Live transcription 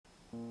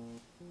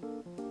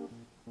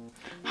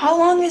How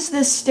long is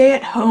this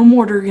stay-at-home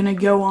order gonna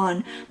go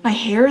on? My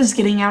hair is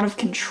getting out of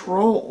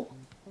control.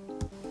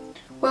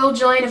 Well,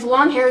 Jillian, if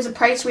long hair is a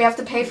price we have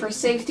to pay for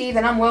safety,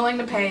 then I'm willing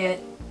to pay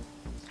it.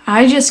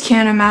 I just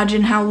can't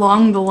imagine how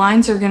long the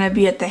lines are gonna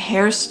be at the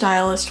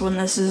hairstylist when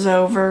this is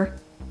over.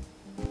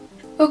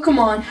 Oh, come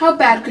on, how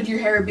bad could your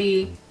hair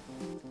be?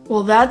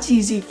 Well, that's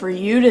easy for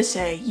you to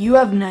say. You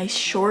have nice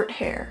short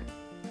hair.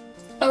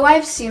 Oh,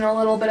 I've seen a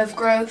little bit of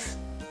growth.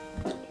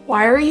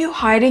 Why are you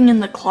hiding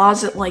in the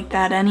closet like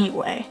that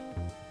anyway?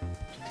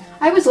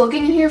 I was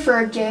looking in here for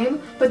a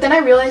game, but then I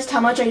realized how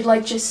much I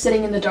like just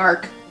sitting in the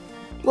dark.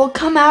 Well,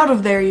 come out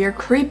of there. You're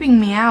creeping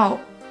me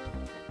out.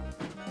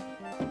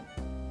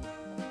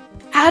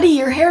 Addie,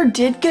 your hair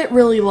did get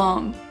really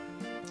long.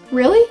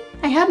 Really?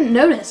 I hadn't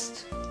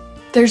noticed.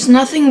 There's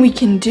nothing we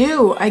can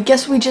do. I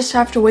guess we just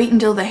have to wait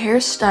until the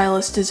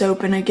hairstylist is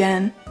open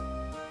again.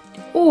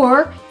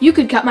 Or you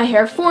could cut my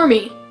hair for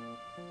me.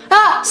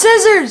 Ah!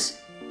 Scissors!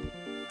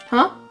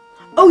 Huh?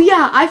 Oh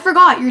yeah, I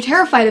forgot. You're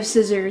terrified of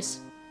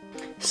scissors.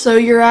 So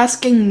you're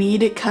asking me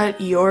to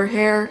cut your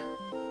hair?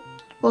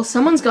 Well,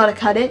 someone's gotta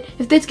cut it.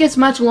 If this gets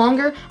much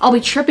longer, I'll be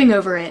tripping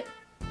over it.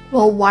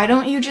 Well, why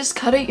don't you just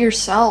cut it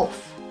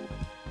yourself?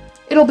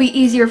 It'll be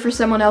easier for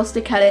someone else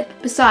to cut it.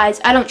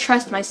 Besides, I don't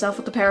trust myself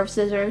with a pair of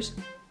scissors.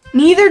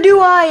 Neither do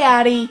I,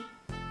 Addie.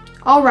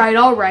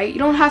 Alright. You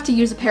don't have to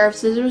use a pair of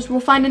scissors. We'll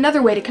find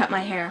another way to cut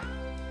my hair.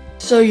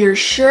 So you're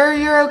sure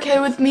you're okay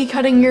with me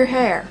cutting your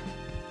hair?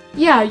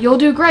 Yeah, you'll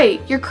do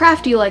great. You're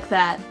crafty like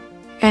that.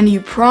 And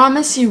you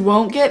promise you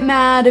won't get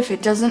mad if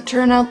it doesn't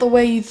turn out the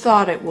way you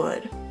thought it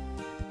would?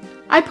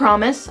 I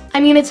promise.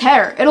 I mean, it's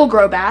hair. It'll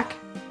grow back.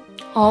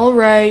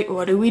 Alright,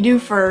 what do we do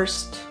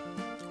first?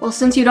 Well,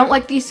 since you don't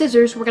like these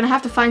scissors, we're gonna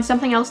have to find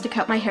something else to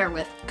cut my hair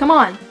with. Come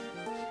on.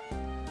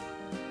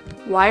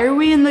 Why are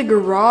we in the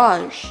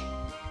garage?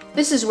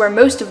 This is where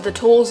most of the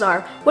tools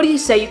are. What do you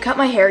say you cut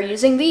my hair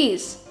using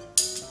these?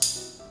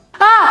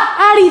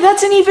 Ah! Addie,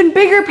 that's an even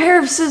bigger pair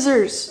of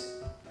scissors!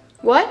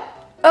 What?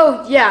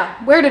 Oh,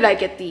 yeah. Where did I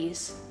get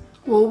these?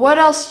 Well, what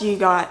else do you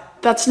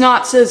got? That's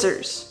not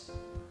scissors.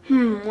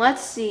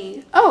 Let's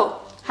see.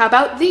 Oh, how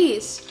about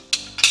these?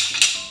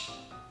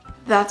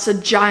 That's a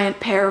giant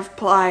pair of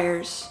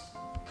pliers.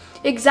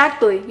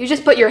 Exactly. You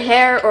just put your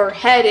hair or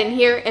head in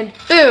here and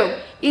boom!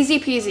 Easy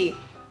peasy.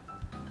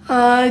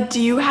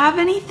 Do you have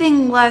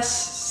anything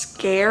less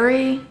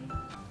scary?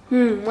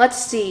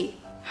 Let's see.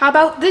 How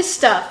about this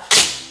stuff?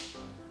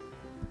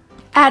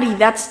 Addie,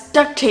 that's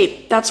duct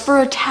tape. That's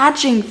for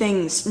attaching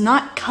things,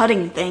 not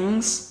cutting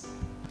things.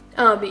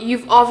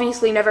 You've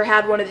obviously never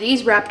had one of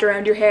these wrapped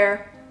around your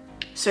hair.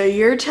 So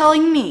you're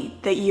telling me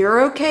that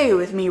you're okay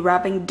with me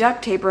wrapping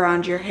duct tape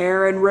around your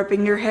hair and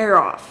ripping your hair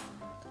off?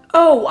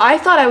 Oh, I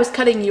thought I was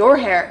cutting your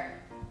hair.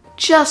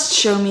 Just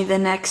show me the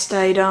next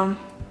item.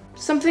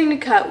 Something to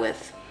cut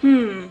with.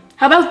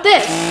 How about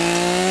this?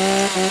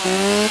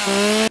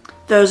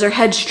 Those are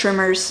hedge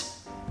trimmers.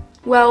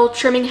 Well,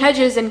 trimming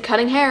hedges and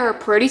cutting hair are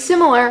pretty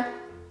similar.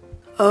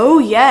 Oh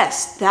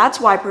yes, that's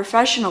why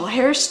professional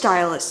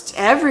hairstylists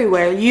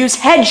everywhere use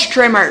hedge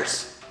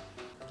trimmers.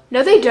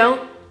 No, they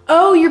don't.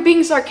 Oh, you're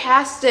being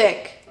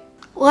sarcastic.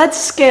 Let's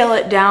scale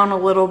it down a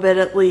little bit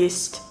at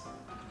least.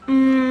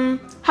 How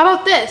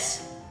about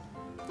this?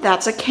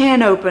 That's a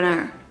can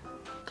opener.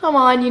 Come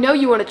on, you know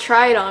you want to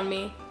try it on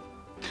me.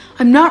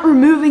 I'm not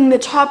removing the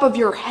top of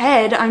your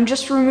head, I'm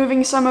just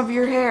removing some of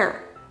your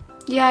hair.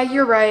 Yeah,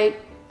 you're right.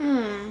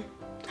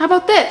 How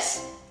about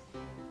this?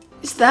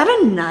 Is that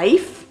a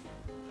knife?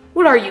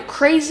 What are you,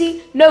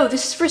 crazy? No,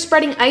 this is for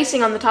spreading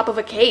icing on the top of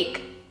a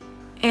cake.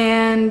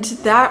 And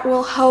that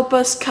will help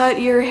us cut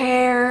your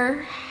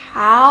hair.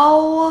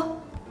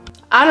 How?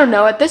 I don't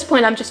know, at this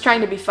point I'm just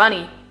trying to be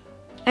funny.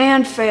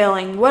 And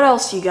failing. What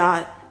else you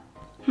got?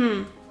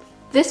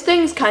 This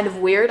thing's kind of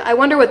weird. I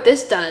wonder what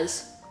this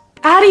does.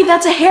 Addie,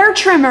 that's a hair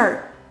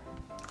trimmer!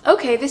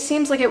 Okay, this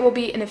seems like it will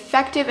be an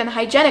effective and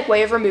hygienic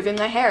way of removing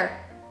my hair.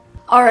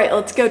 Alright,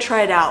 let's go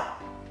try it out.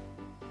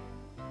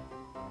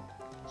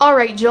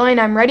 Alright, Jillian,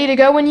 I'm ready to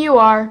go when you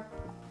are.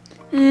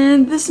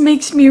 And this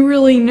makes me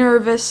really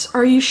nervous.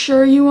 Are you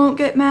sure you won't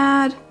get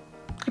mad?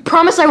 I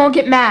promise I won't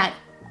get mad.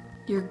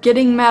 You're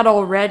getting mad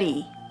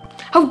already.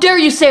 How dare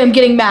you say I'm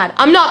getting mad?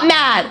 I'm not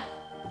mad!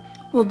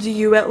 Well, do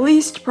you at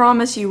least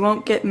promise you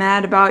won't get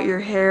mad about your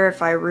hair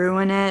if I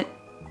ruin it?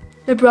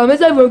 I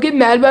promise I won't get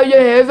mad about your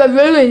hair if I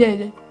ruin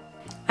it.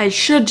 I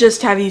should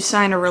just have you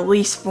sign a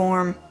release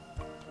form.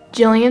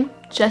 Jillian,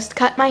 just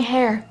cut my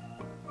hair.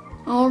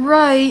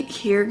 Alright,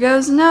 here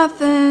goes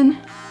nothing.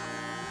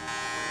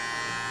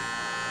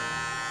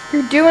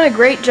 You're doing a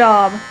great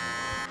job.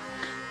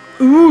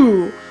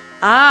 Ooh,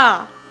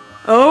 ah,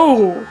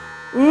 oh,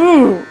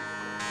 ooh.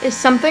 Is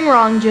something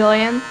wrong,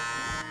 Jillian?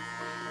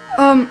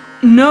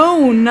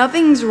 No,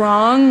 nothing's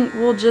wrong.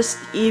 We'll just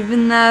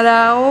even that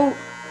out.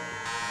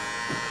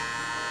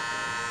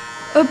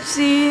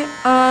 Oopsie,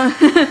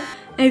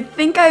 I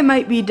think I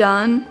might be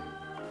done.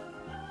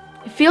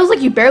 It feels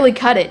like you barely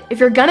cut it. If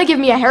you're gonna give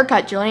me a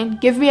haircut, Jillian,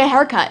 give me a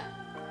haircut.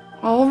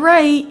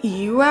 Alright,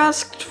 you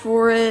asked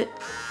for it.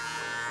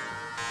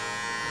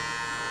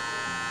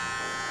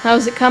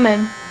 How's it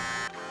coming?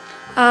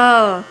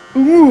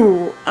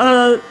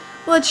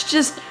 Let's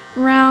just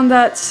round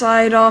that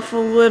side off a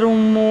little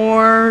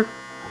more.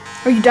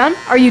 Are you done?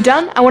 Are you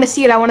done? I want to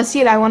see it, I want to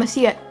see it, I want to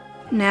see it.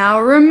 Now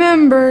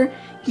remember,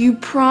 you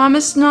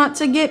promised not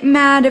to get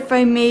mad if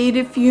I made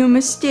a few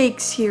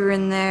mistakes here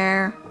and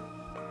there.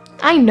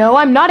 I know,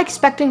 I'm not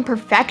expecting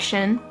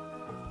perfection.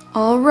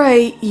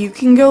 Alright, you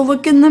can go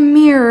look in the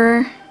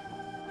mirror.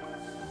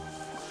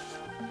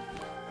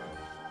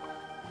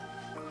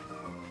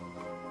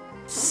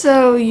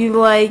 So, you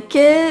like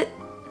it?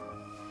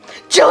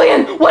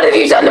 Jillian, what have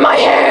you done to my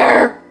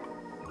hair?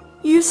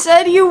 You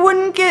said you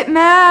wouldn't get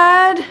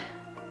mad.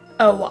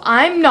 Oh,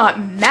 I'm not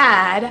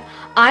mad.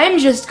 I'm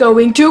just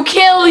going to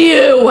kill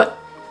you!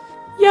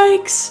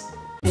 Yikes.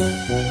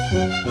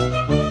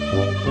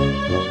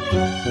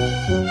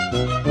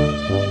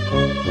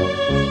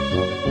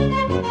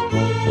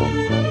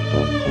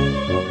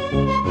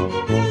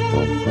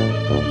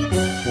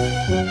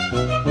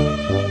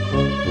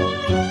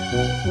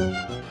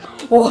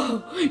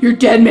 Whoa, you're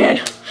dead, man.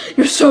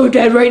 You're so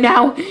dead right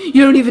now.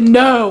 You don't even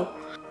know.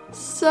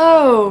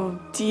 So,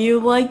 do you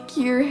like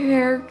your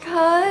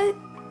haircut?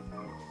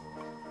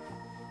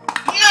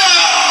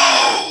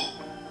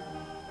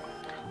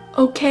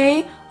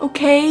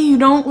 Okay, you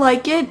don't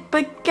like it,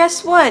 but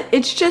guess what?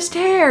 It's just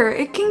hair.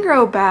 It can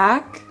grow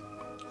back.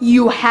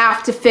 You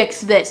have to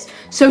fix this.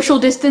 Social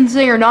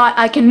distancing or not,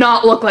 I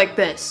cannot look like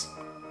this.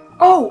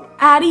 Oh,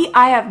 Addie,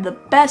 I have the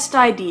best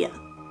idea.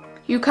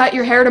 You cut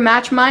your hair to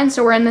match mine,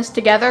 so we're in this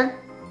together?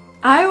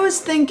 I was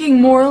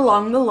thinking more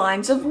along the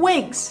lines of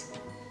wigs.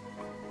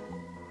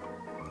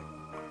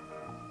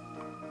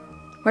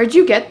 Where'd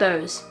you get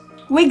those?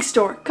 Wig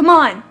store, come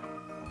on.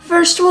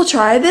 First we'll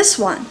try this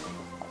one.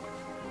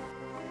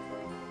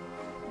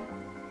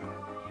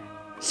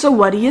 So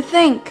what do you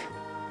think?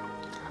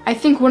 I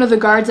think one of the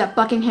guards at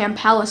Buckingham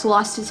Palace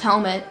lost his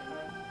helmet.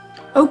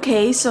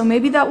 Okay, so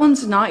maybe that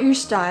one's not your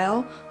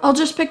style. I'll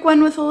just pick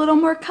one with a little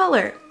more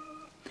color.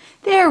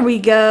 There we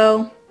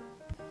go.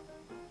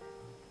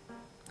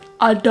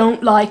 I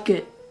don't like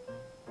it.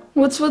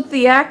 What's with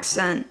the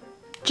accent?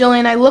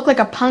 Jillian, I look like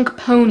a punk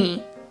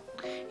pony.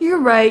 You're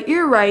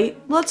right.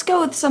 Let's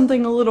go with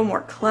something a little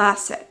more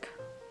classic.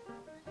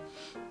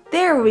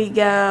 There we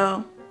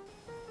go.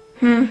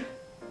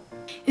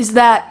 Is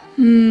that,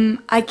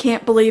 I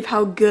can't believe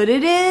how good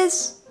it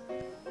is?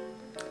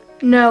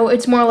 No,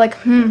 it's more like,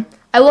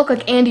 I look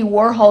like Andy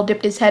Warhol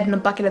dipped his head in a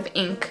bucket of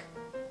ink.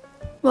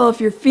 Well,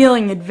 if you're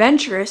feeling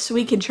adventurous,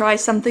 we can try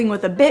something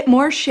with a bit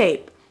more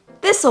shape.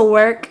 This'll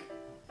work.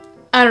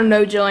 I don't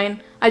know, Jillian.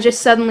 I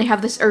just suddenly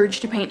have this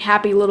urge to paint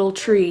happy little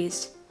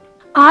trees.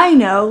 I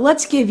know,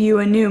 let's give you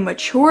a new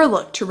mature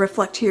look to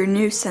reflect your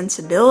new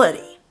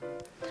sensibility.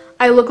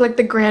 I look like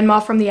the grandma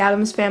from the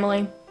Addams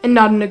Family, and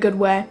not in a good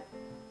way.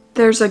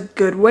 There's a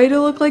good way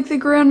to look like the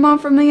grandma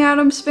from the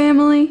Addams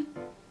Family?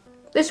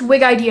 This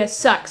wig idea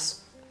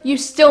sucks. You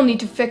still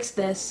need to fix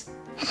this.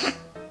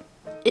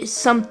 Is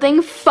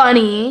something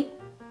funny?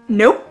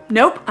 Nope,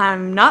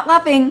 I'm not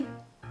laughing.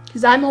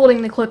 'Cause I'm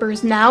holding the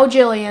clippers now,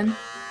 Jillian.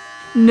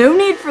 No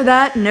need for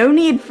that.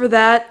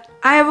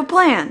 I have a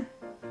plan.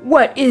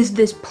 What is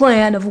this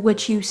plan of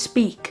which you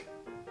speak?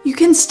 You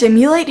can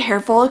stimulate hair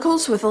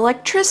follicles with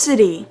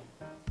electricity.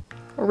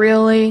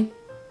 Really?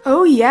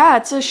 Oh yeah,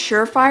 it's a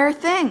surefire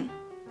thing.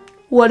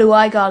 What do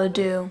I gotta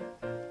do?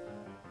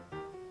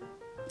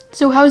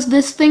 So how's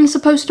this thing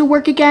supposed to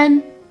work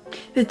again?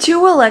 The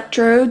two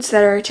electrodes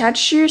that are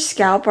attached to your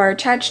scalp are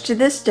attached to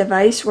this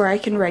device where I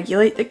can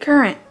regulate the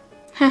current.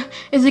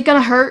 Is it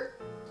gonna hurt?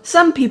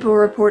 Some people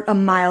report a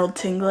mild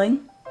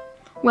tingling.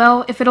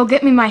 Well, if it'll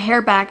get me my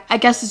hair back, I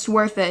guess it's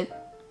worth it.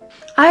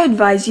 I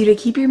advise you to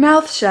keep your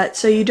mouth shut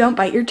so you don't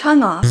bite your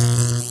tongue off.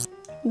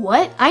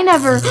 What? I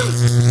never...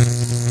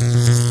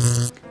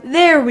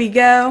 There we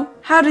go.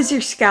 How does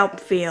your scalp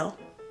feel?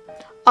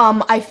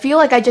 I feel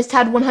like I just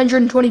had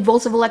 120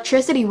 volts of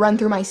electricity run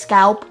through my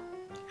scalp.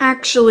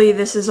 Actually,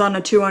 this is on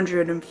a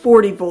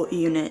 240 volt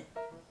unit.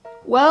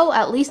 Well,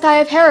 at least I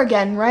have hair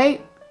again,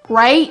 right?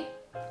 Right?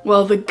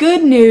 Well, the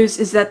good news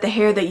is that the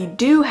hair that you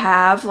do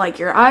have, like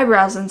your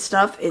eyebrows and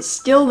stuff, is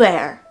still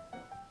there.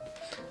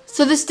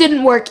 So this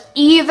didn't work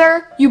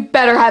either? You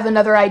better have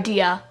another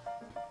idea.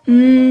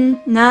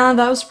 Nah,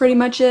 that was pretty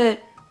much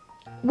it.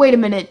 Wait a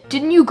minute,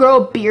 didn't you grow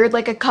a beard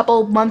like a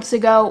couple months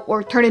ago,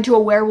 or turn into a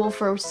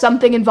werewolf or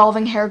something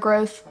involving hair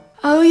growth?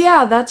 Oh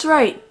yeah, that's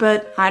right,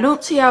 but I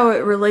don't see how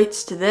it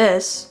relates to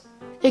this.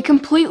 It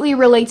completely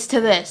relates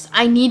to this.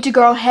 I need to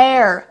grow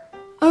hair.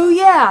 Oh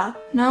yeah,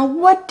 now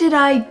what did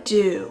I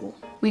do?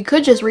 We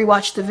could just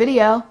rewatch the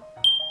video.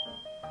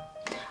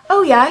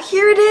 Oh yeah,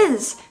 here it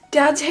is!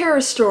 Dad's hair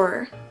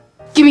restorer.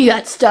 Give me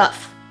that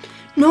stuff.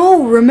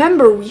 No,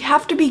 remember, we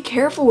have to be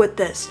careful with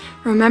this.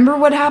 Remember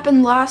what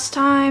happened last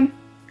time?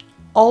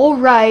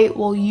 Alright,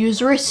 we'll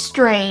use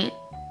restraint.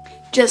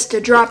 Just a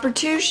drop or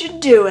two should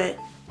do it.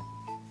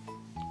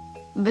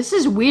 This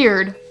is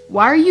weird.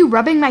 Why are you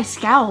rubbing my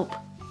scalp?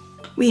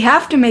 We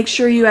have to make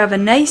sure you have a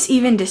nice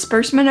even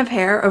disbursement of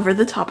hair over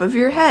the top of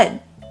your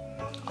head.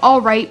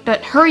 Alright,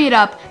 but hurry it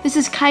up. This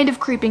is kind of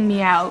creeping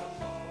me out.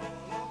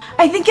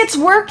 I think it's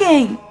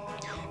working!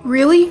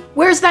 Really?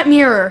 Where's that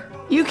mirror?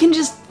 You can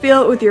just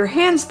feel it with your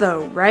hands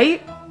though,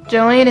 right?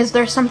 Jillian, is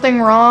there something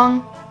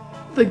wrong?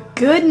 The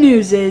good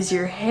news is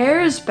your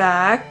hair's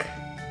back.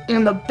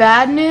 And the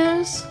bad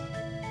news?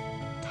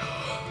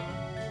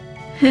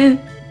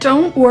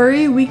 Don't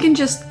worry, we can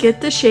just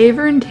get the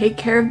shaver and take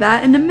care of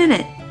that in a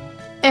minute.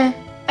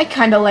 I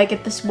kinda like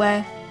it this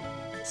way.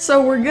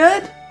 So we're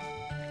good?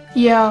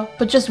 Yeah,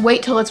 but just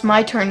wait till it's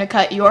my turn to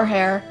cut your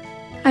hair.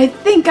 I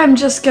think I'm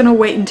just gonna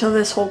wait until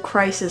this whole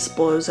crisis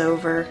blows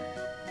over.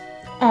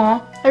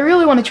 Aw, I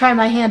really want to try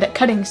my hand at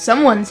cutting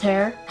someone's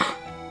hair.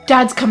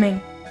 Dad's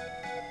coming.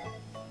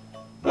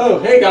 Oh,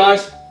 hey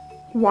guys.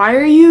 Why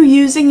are you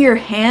using your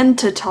hand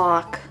to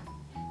talk?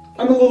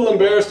 I'm a little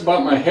embarrassed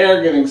about my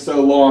hair getting so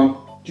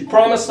long. Do you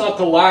promise not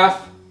to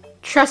laugh?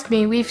 Trust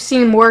me, we've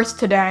seen worse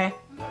today.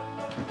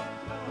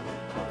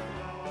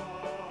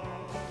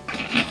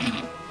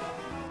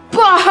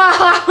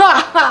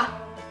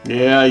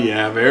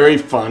 Yeah, very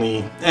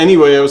funny.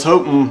 Anyway, I was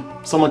hoping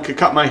someone could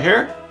cut my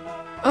hair.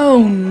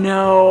 Oh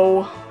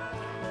no.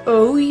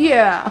 Oh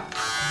yeah.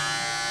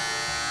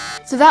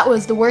 So that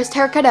was the worst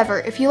haircut ever.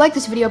 If you like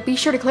this video, be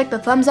sure to click the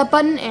thumbs up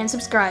button and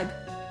subscribe.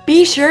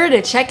 Be sure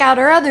to check out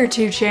our other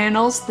two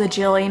channels, the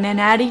Jillian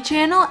and Addie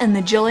channel and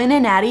the Jillian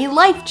and Addie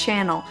Life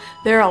channel.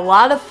 They're a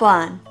lot of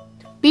fun.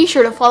 Be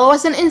sure to follow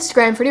us on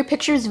Instagram for new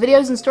pictures,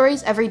 videos, and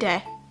stories every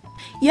day.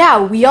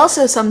 Yeah, we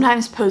also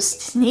sometimes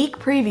post sneak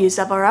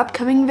previews of our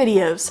upcoming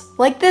videos,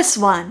 like this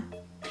one.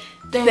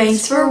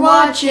 Thanks for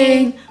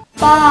watching.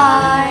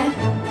 Bye!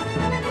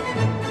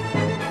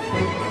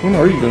 When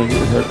are you going to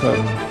get your hair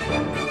cut?